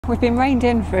We've been reined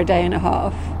in for a day and a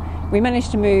half. We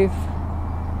managed to move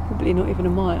probably not even a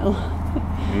mile.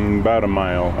 About a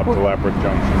mile up to Lapworth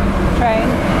Junction. Train.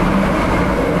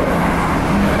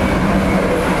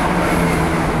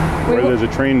 Where there's a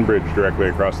train bridge directly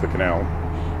across the canal.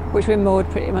 Which we're moored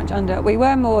pretty much under. We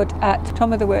were moored at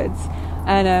Tom of the Woods,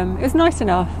 and it was nice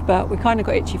enough, but we kind of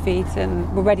got itchy feet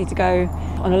and we're ready to go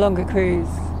on a longer cruise.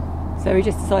 So we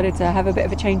just decided to have a bit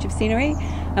of a change of scenery,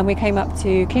 and we came up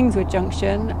to Kingswood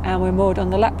Junction and we're moored on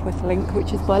the Lapworth link,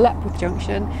 which is by Lapworth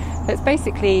Junction. So it's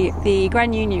basically the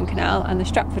Grand Union Canal and the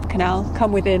Stratford Canal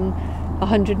come within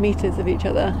 100 metres of each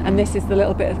other, and this is the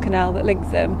little bit of canal that links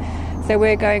them. So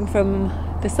we're going from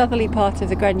the southerly part of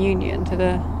the Grand Union to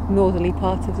the northerly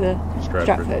part of the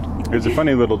Stratford. It's a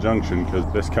funny little junction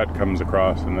because this cut comes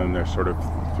across and then there's sort of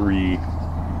three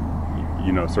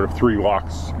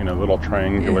locks in a little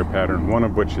triangular pattern, one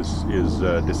of which is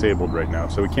disabled right now.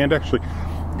 So we can't actually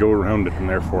go around it and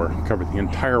therefore cover the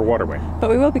entire waterway.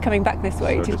 But we will be coming back this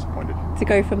way to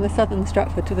go from the southern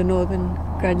Stratford to the northern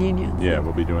Grand Union. So yeah,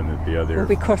 we'll be doing the other. We'll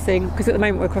be crossing, because at the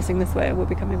moment we're crossing this way and we'll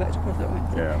be coming back to cross that way.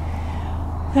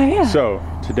 Yeah. So yeah. So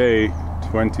today,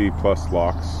 20 plus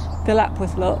locks. The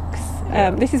Lapworth Locks.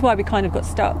 Yeah. This is why we kind of got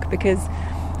stuck, because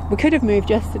we could have moved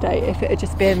yesterday if it had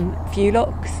just been a few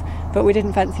locks, but we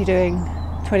didn't fancy doing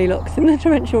 20 locks in the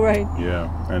torrential rain. Yeah,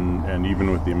 and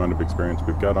even with the amount of experience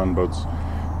we've got on boats,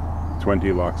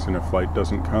 20 locks in a flight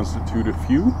doesn't constitute a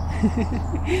few.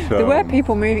 So, there were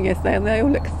people moving yesterday and they all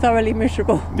look thoroughly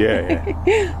miserable.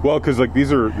 Yeah. Well, because like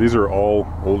these are all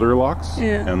older locks,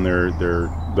 and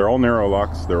they're all narrow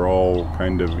locks. They're all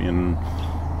kind of in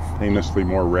famously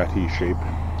more ratty shape.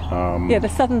 Yeah, the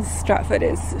southern Stratford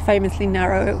is famously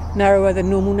narrower than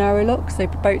normal narrow locks, so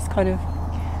boats kind of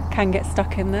can get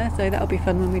stuck in there, so that'll be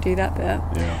fun when we do that bit.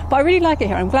 Yeah. But I really like it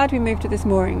here. I'm glad we moved to this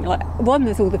mooring. Like, one,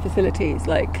 there's all the facilities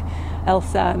like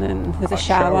Elsan, and there's a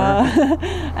shower.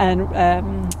 And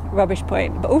rubbish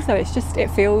point, but also it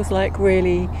feels like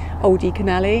really oldie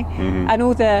canally. And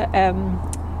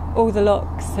all the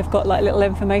locks have got like little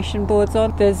information boards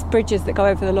on. There's bridges that go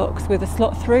over the locks with a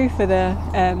slot through for the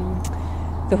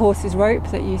horse's rope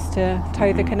that used to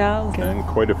tow the canal. And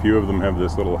quite a few of them have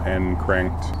this little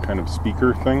hand-cranked kind of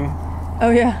speaker thing. Oh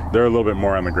yeah. They're a little bit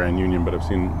more on the Grand Union, but I've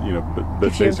seen, but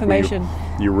basically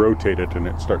you rotate it and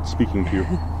it starts speaking to you.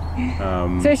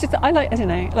 So it's just, I don't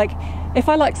know, like if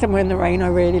I like somewhere in the rain, I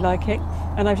really like it,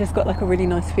 and I've just got like a really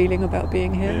nice feeling about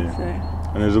being here. Yeah. So.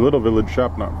 And there's a little village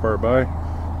shop not far by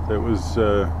that was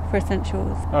for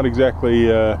essentials. Not exactly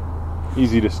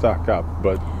easy to stock up,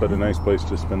 but a nice place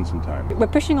to spend some time. We're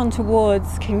pushing on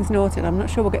towards Kings Norton. I'm not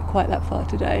sure we'll get quite that far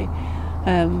today.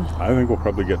 I think we'll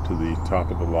probably get to the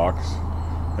top of the locks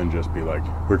and just be like,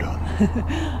 we're done.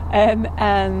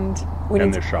 And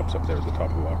there's shops up there at the top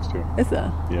of the locks too. Is there?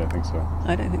 Yeah, I think so.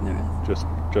 I don't think there is.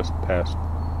 Just past.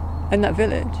 In that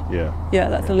village? Yeah. Yeah,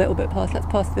 that's a little bit past. That's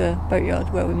past the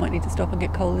boatyard where we might need to stop and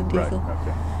get coal and diesel. Right,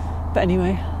 okay. But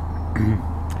anyway,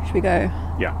 should we go?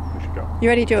 Yeah, we should go. You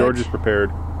ready, George? George is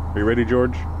prepared. Are you ready,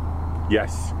 George?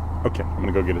 Yes. Okay, I'm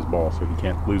gonna go get his ball so he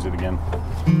can't lose it again.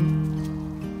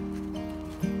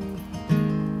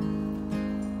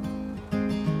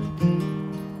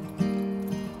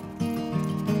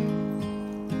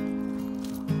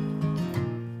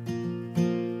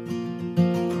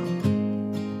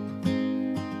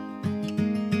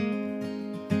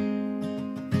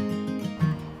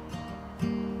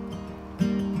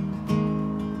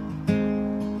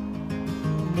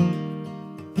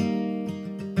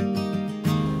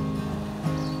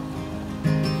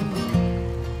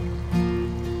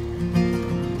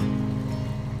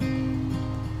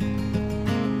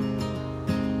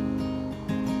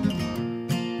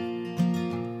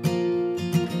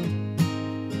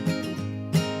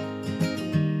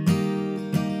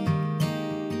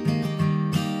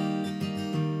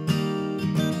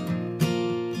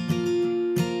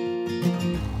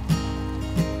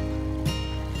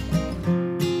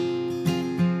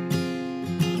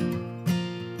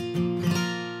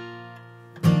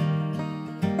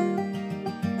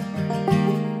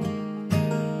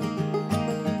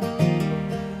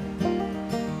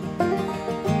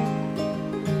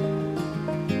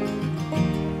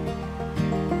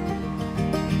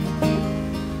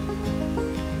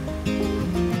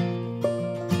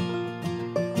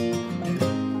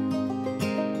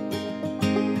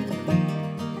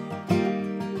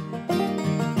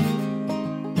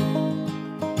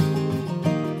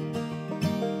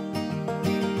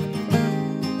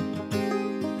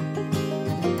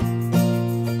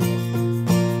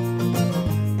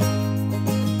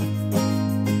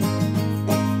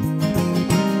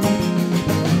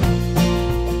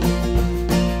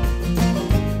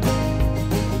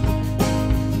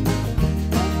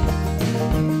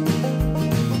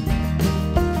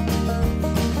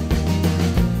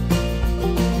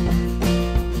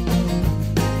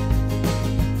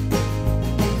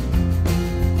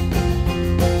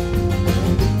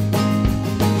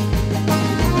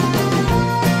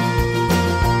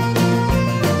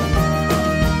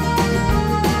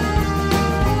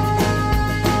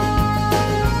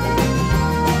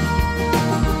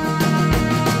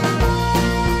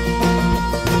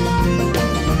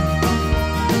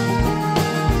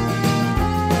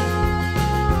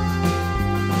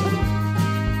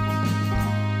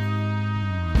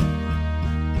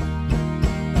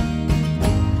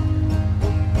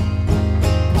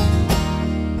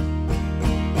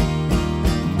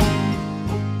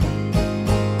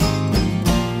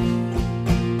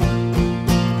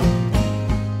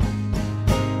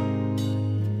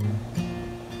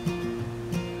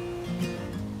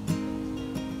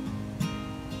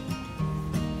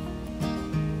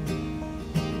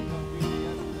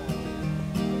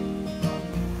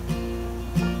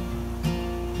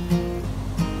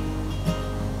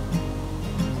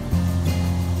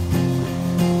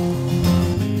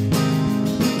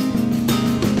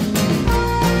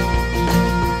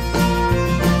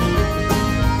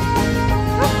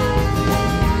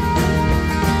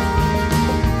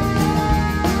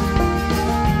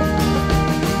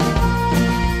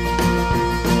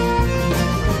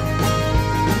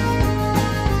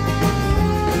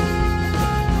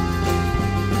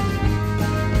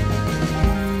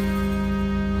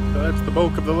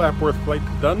 the Lapworth flight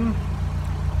done.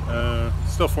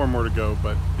 Still 4 more to go,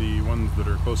 but the ones that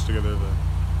are close together, the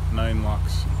 9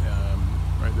 locks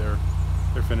right there,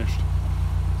 they're finished.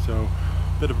 So,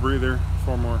 bit of a breather,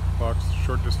 4 more locks,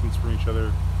 short distance from each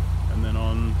other, and then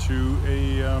on to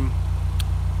a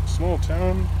small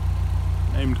town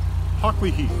named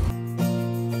Hockley Heath.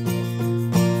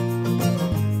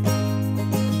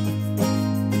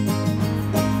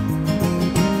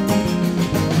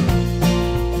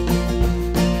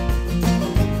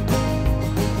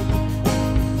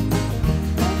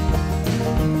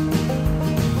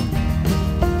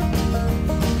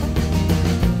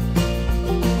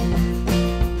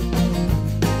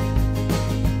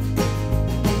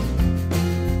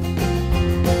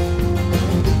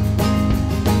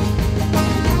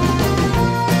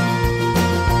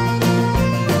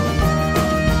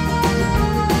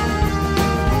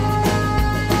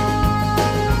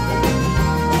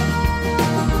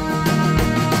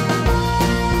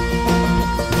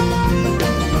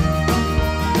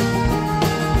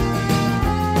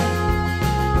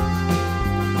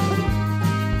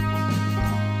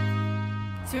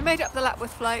 So we made up the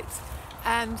Lapworth flight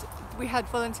and we had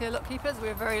volunteer lock keepers. We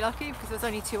were very lucky because there was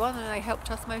only 2 on and they helped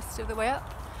us most of the way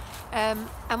up. And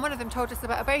one of them told us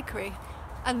about a bakery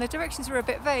and the directions were a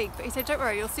bit vague, but he said, don't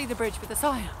worry, you'll see the bridge with the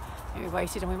sign. And we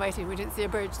waited and we waited, we didn't see a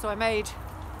bridge, so I made,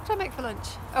 what did I make for lunch?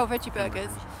 Oh, veggie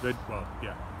burgers. Well,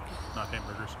 yeah, not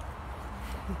hamburgers.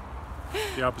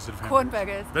 The opposite of hamburgers. Corn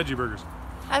burgers. Veggie burgers.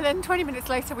 And then 20 minutes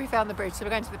later we found the bridge, so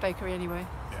we're going to the bakery anyway.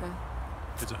 Yeah. So.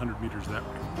 It's 100 meters that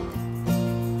way.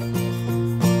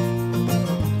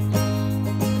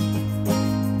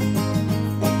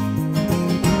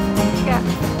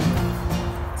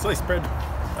 Sliced bread,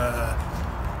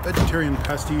 vegetarian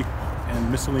pasty,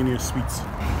 and miscellaneous sweets.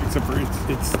 Except for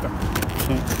it's stuck.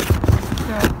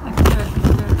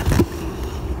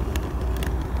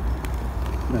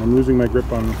 I'm losing my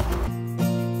grip on.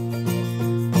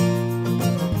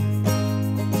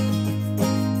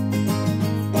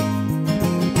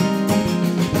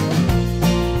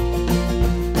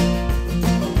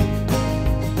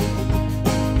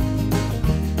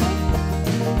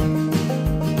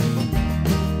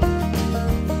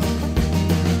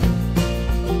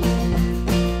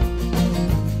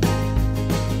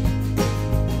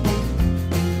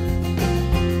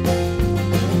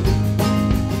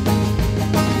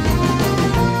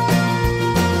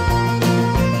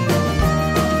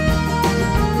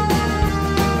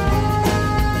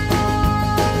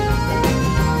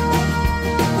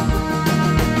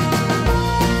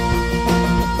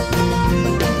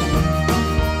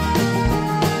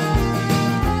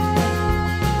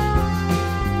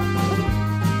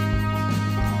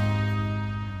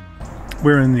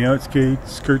 We're in the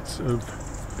outskirts of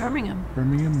Birmingham.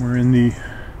 We're in the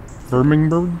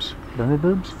Birmingham,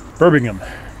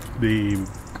 the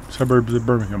suburbs of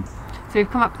Birmingham. So we've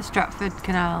come up the Stratford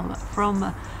Canal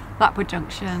from Lapworth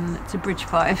Junction to Bridge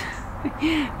 5,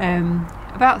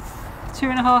 about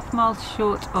 2.5 miles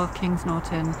short of Kings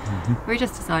Norton. We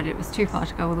just decided it was too far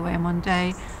to go all the way in one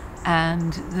day,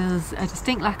 and there's a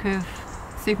distinct lack of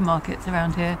supermarkets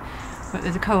around here, but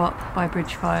there's a co-op by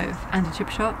Bridge 5 and a chip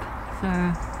shop. So,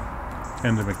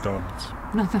 and the McDonald's.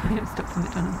 Not that we don't stop for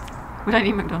McDonald's. We don't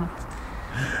need McDonald's.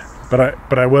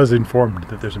 But I was informed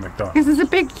that there's a McDonald's. Because there's a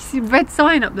big red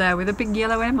sign up there with a big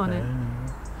yellow M on it.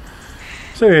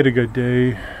 So we had a good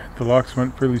day. The locks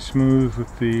went fairly smooth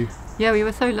with the... Yeah, we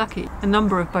were so lucky. A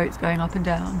number of boats going up and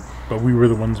down. But we were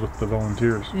the ones with the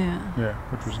volunteers. Yeah. Yeah,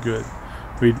 which was good.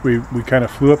 We kind of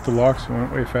flew up the locks and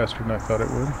went way faster than I thought it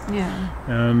would. Yeah.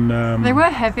 And they were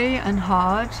heavy and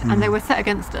hard, and they were set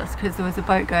against us because there was a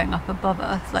boat going up above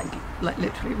us, like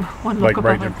literally one lock above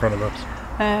us. Like right in front of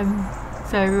us.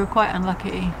 So we were quite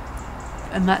unlucky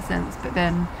in that sense, but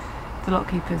then the lock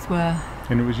keepers were...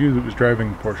 And it was you that was driving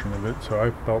a portion of it, so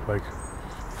I felt like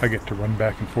I get to run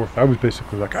back and forth. I was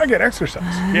basically like, I get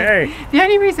exercise. Yay! The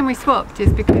only reason we swapped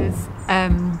is because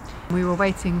we were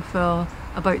waiting for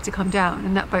a boat to come down,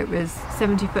 and that boat was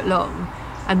 70 foot long,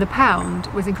 and the pound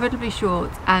was incredibly short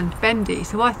and bendy,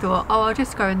 so I thought, oh, I'll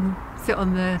just go and sit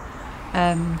on the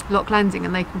lock landing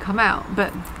and they can come out.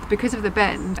 But because of the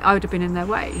bend, I would have been in their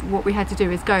way. What we had to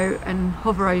do is go and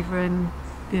hover over in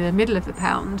the middle of the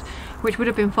pound, which would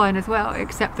have been fine as well,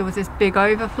 except there was this big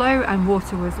overflow and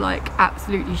water was like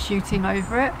absolutely shooting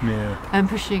over it. Yeah. And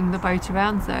pushing the boat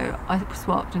around, so I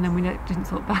swapped, and then we didn't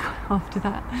swap back after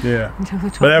that. Yeah. Until the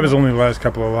but that was only the last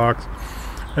couple of locks.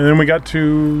 And then we got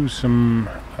to some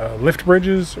lift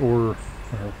bridges, or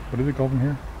what do they call them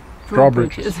here?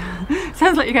 Drawbridges.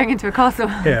 Sounds like you're going into a castle.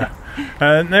 Yeah.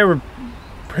 And they were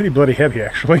pretty bloody heavy,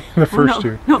 actually. The first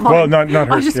two. Not mine. Well, not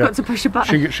her. I just got to push a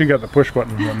button. She got the push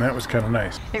button, and that was kind of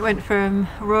nice. It went from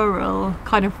rural,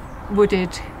 kind of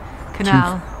wooded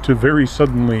canal to very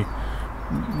suddenly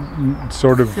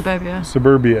sort of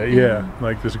suburbia. Yeah,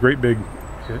 like this great big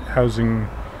housing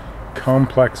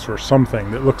complex or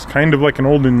something that looks kind of like an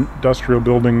old industrial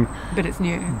building, but it's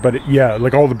new. But yeah,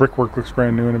 like all the brickwork looks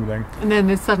brand new and everything. And then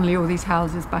there's suddenly all these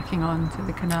houses backing onto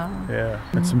the canal. Yeah,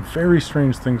 and some very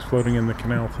strange things floating in the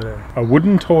canal today. A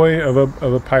wooden toy of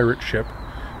a pirate ship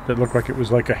that looked like it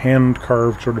was like a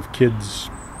hand-carved sort of kid's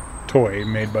toy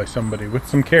made by somebody with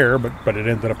some care, but it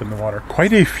ended up in the water.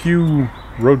 Quite a few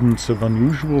rodents of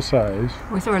unusual size.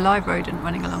 We saw a live rodent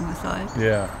running along the side.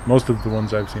 Yeah, most of the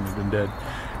ones I've seen have been dead.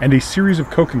 And a series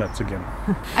of coconuts again.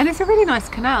 And it's a really nice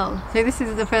canal. So this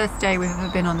is the first day we've ever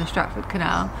been on the Stratford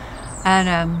Canal,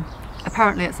 and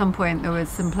apparently at some point there was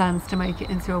some plans to make it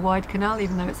into a wide canal,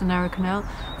 even though it's a narrow canal.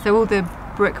 So all the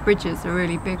brick bridges are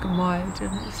really big and wide,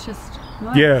 and it's just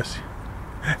nice. Yes.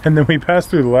 And then we passed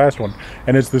through the last one,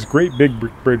 and it's this great big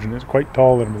brick bridge, and it's quite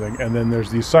tall and everything. And then there's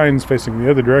these signs facing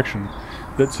the other direction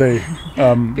that say,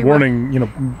 warning,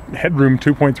 headroom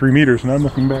 2.3 meters. And I'm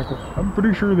looking back, I'm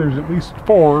pretty sure there's at least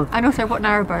 4. And also, what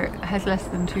narrowboat has less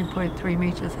than 2.3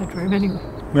 meters headroom anyway?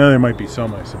 Well, there might be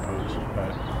some, I suppose, but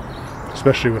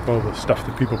especially with all the stuff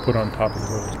that people put on top of the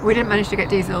boat. We didn't manage to get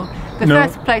diesel. The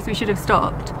first place we should have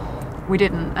stopped, we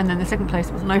didn't, and then the second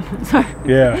place wasn't open, so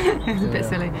yeah, it was a bit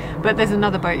silly. But there's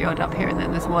another boatyard up here, and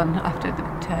then there's one after the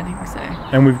turning. So,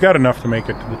 and we've got enough to make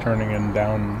it to the turning and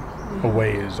down a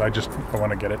ways. I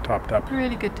want to get it topped up.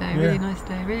 Really good day, really nice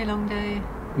day, really long day.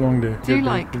 Long day. Do you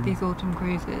like these autumn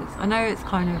cruises? I know it's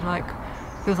kind of like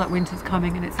feels like winter's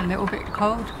coming and it's a little bit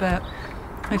cold, but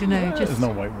I don't know. There's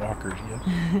no white walkers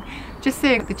yet. Just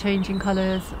seeing the changing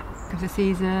colours of the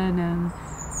season and.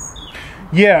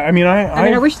 Yeah, I mean,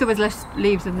 I wish there was less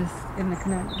leaves in the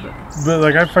canal. But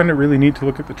like, I find it really neat to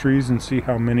look at the trees and see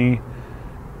how many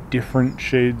different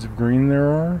shades of green there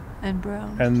are, and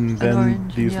brown, and then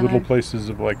orange, these and little places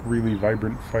of like really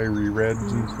vibrant, fiery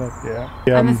reds and stuff. Yeah,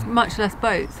 and there's much less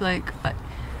boats. Like,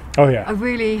 oh yeah, I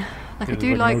really like. I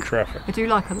do like no traffic. I do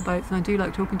like other boats, and I do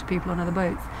like talking to people on other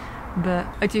boats. But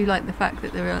I do like the fact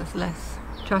that there is less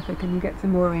traffic and you get to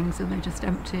moorings and they're just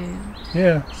empty.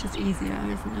 Yeah. It's just easier,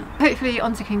 isn't it? Hopefully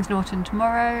on to Kings Norton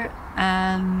tomorrow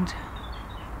and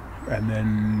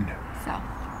then south.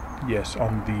 Yes,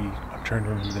 on the I'm trying to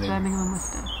remember the name. Birmingham and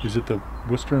Worcester. Is it the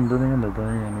Worcester and Birmingham or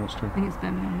Birmingham and Worcester? I think it's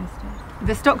Birmingham and Worcester.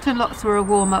 The Stockton locks were a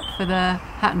warm up for the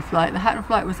Hatton flight. The Hatton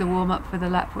flight was a warm up for the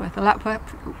Lapworth. The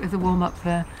Lapworth is a warm up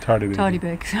for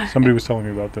Tardybig. Somebody was telling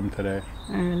me about them today.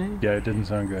 Oh really? Yeah, it didn't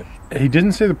sound good. He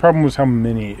didn't say the problem was how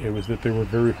many, it was that they were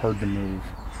very hard to move.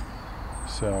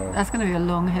 So that's going to be a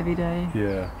long, heavy day.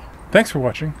 Yeah. Thanks for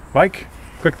watching. Like,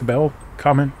 click the bell,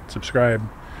 comment, subscribe,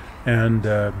 and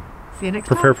see you next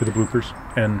prepare time. for the bloopers,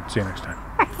 and see you next time.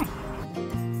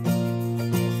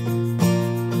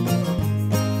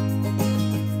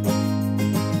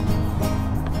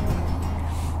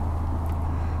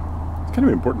 It's kind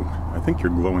of important. I think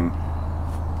you're glowing.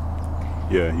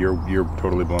 Yeah, you're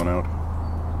totally blown out.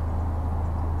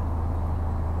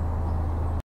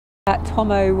 At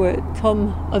Tom of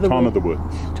the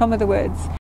Woods.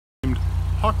 Named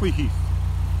Hockley Heath.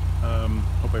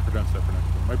 Hope I pronounced that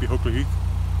correctly. It might be Hockley Heath.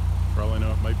 For all I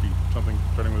know, it might be something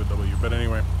starting with a W. But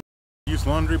anyway, use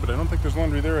laundry, but I don't think there's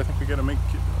laundry there. I think we got to make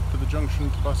it up to the junction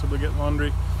to possibly get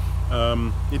laundry.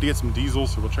 Need to get some diesel,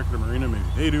 so we'll check at a marina. Maybe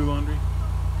they do laundry.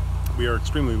 We are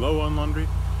extremely low on laundry.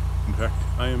 In fact,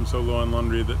 I am so low on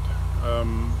laundry that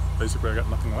basically I got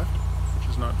nothing left, which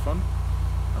is not fun.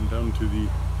 I'm down to the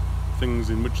things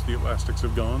in which the elastics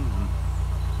have gone, and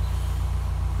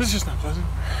this is just not pleasant.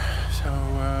 So,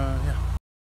 yeah.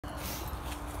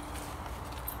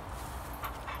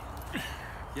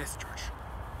 Yes, George.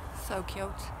 So cute.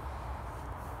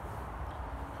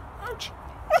 Ouch!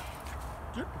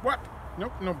 What?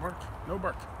 Nope, no bark. No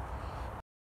bark.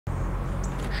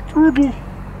 Strudel!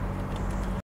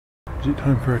 Is it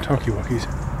time for our talkie-walkies?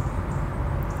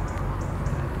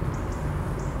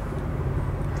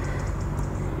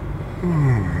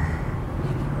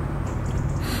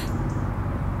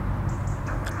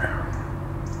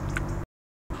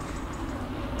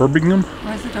 Birmingham?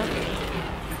 Where's the dog?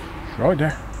 Right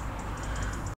there.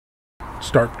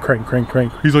 Start crank, crank,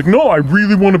 crank. He's like, no, I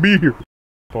really want to be here.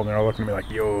 And they're all looking at me like,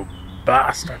 yo,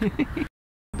 bastard.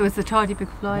 There was the Tardybig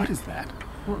fly. What is that?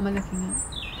 What am I looking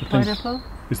at? Pineapple?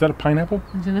 Is that a pineapple?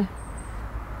 I don't know.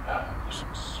 There's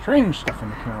some strange stuff in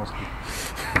the canals.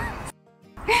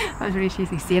 That was really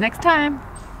cheesy. See you next time.